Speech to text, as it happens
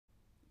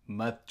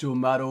Macho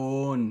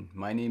Maron!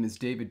 My name is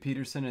David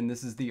Peterson and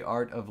this is the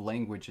Art of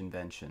Language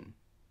Invention.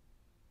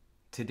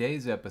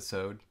 Today's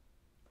episode,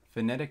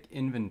 Phonetic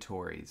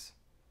Inventories.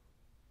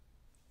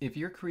 If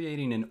you're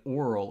creating an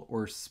oral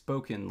or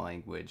spoken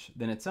language,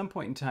 then at some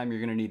point in time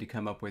you're going to need to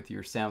come up with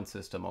your sound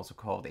system, also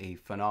called a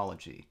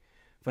phonology.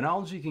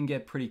 Phonology can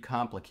get pretty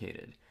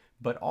complicated,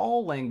 but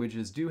all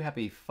languages do have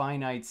a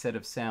finite set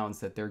of sounds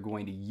that they're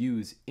going to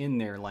use in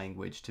their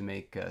language to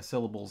make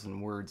syllables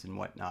and words and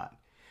whatnot.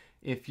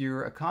 If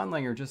you're a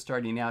conlanger just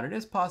starting out, it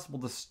is possible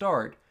to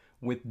start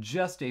with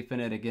just a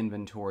phonetic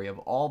inventory of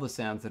all the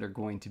sounds that are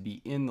going to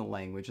be in the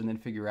language and then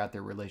figure out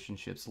their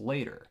relationships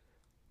later.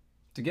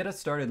 To get us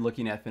started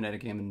looking at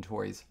phonetic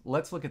inventories,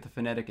 let's look at the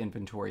phonetic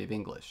inventory of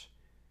English.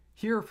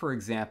 Here, for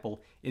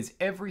example, is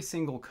every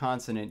single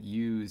consonant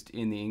used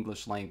in the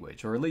English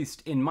language, or at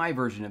least in my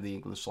version of the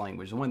English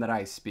language, the one that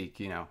I speak,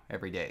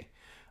 every day.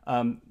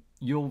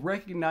 You'll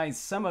recognize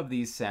some of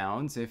these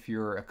sounds if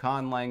you're a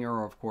conlanger,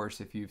 or of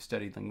course if you've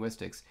studied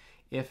linguistics.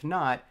 If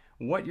not,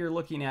 what you're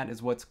looking at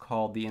is what's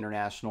called the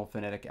International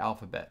Phonetic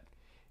Alphabet.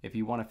 If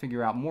you want to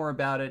figure out more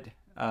about it,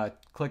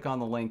 click on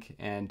the link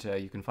and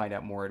you can find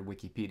out more at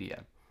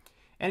Wikipedia.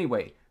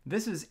 Anyway,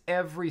 this is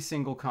every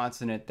single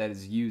consonant that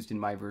is used in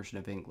my version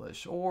of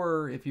English,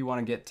 or if you want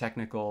to get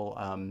technical,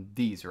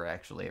 these are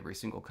actually every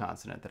single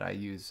consonant that I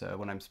use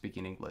when I'm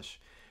speaking English,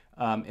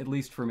 at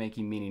least for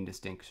making meaning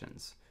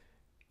distinctions.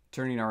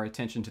 Turning our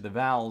attention to the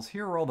vowels,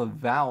 here are all the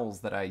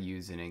vowels that I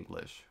use in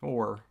English.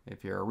 Or,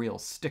 if you're a real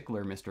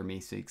stickler, Mr.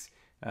 Meeseeks,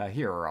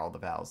 here are all the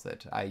vowels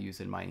that I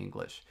use in my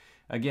English.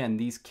 Again,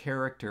 these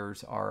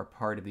characters are a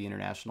part of the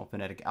International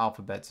Phonetic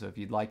Alphabet, so if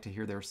you'd like to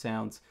hear their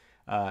sounds,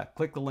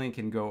 click the link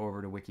and go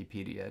over to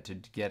Wikipedia to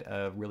get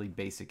a really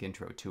basic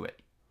intro to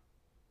it.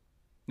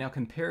 Now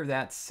compare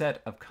that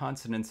set of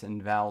consonants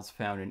and vowels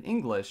found in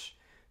English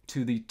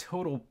to the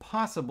total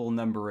possible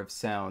number of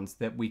sounds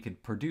that we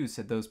could produce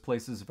at those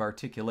places of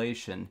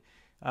articulation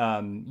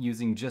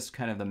using just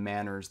kind of the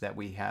manners that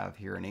we have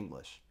here in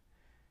English.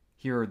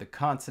 Here are the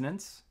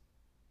consonants,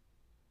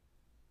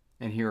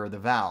 and here are the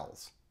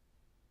vowels.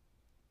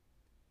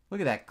 Look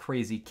at that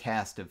crazy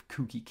cast of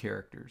kooky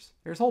characters.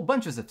 There's whole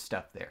bunches of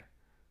stuff there.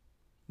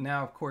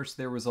 Now, of course,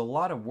 there was a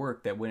lot of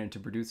work that went into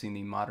producing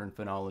the modern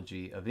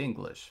phonology of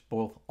English,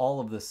 both all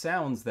of the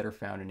sounds that are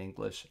found in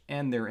English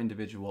and their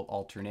individual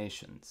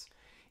alternations.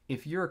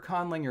 If you're a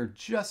conlanger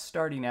just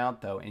starting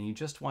out, though, and you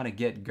just want to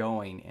get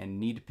going and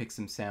need to pick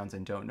some sounds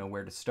and don't know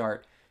where to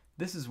start,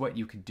 this is what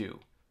you could do.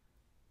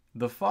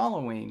 The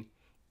following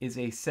is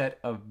a set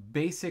of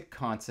basic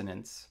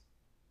consonants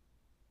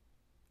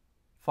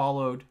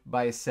followed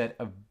by a set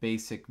of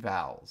basic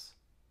vowels.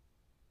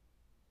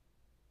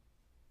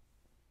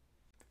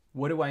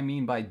 What do I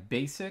mean by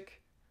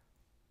basic?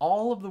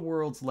 All of the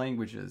world's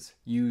languages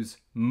use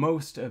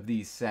most of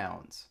these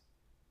sounds.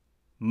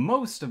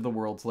 Most of the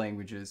world's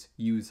languages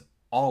use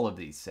all of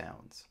these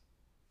sounds.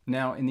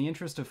 Now, in the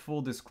interest of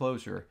full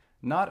disclosure,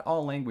 not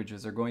all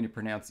languages are going to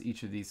pronounce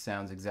each of these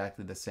sounds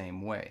exactly the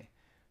same way.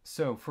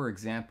 So, for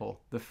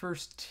example, the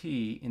first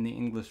T in the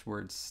English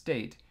word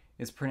state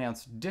is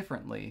pronounced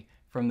differently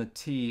from the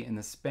T in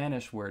the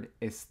Spanish word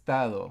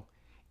estado,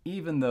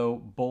 even though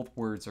both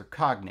words are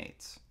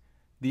cognates.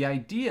 The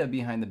idea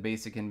behind the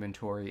basic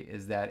inventory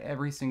is that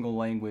every single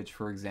language,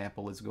 for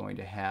example, is going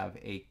to have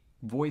a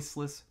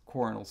voiceless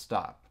coronal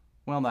stop.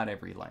 Well, not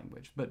every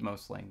language, but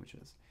most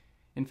languages.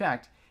 In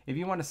fact, if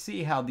you want to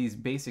see how these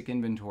basic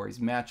inventories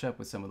match up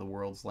with some of the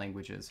world's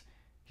languages,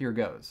 here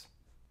goes.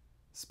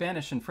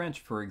 Spanish and French,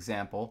 for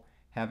example,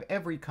 have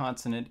every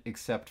consonant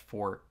except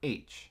for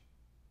H.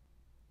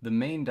 The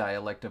main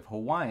dialect of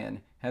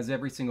Hawaiian has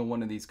every single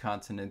one of these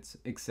consonants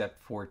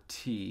except for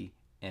T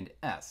and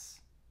S.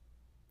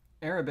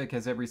 Arabic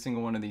has every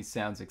single one of these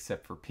sounds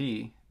except for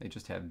P. They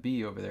just have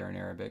B over there in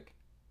Arabic.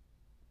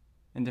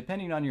 And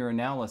depending on your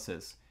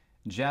analysis,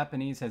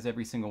 Japanese has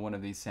every single one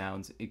of these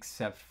sounds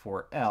except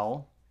for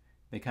L.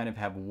 They kind of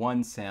have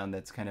one sound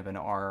that's kind of an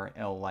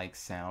R-L-like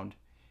sound.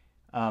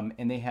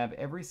 And they have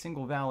every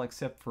single vowel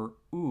except for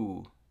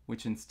U,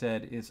 which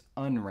instead is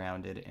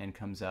unrounded and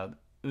comes out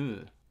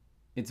U.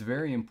 It's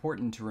very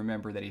important to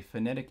remember that a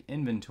phonetic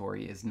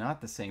inventory is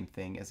not the same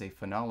thing as a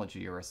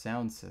phonology or a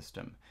sound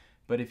system.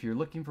 But if you're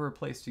looking for a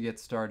place to get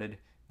started,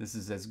 this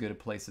is as good a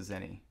place as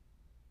any.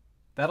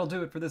 That'll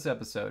do it for this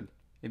episode.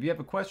 If you have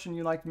a question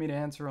you'd like me to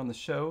answer on the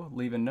show,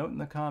 leave a note in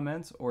the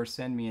comments or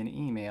send me an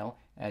email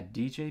at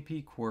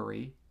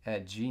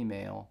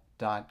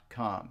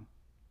djpquery@gmail.com.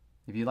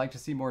 If you'd like to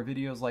see more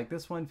videos like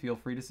this one, feel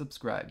free to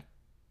subscribe.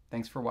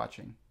 Thanks for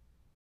watching.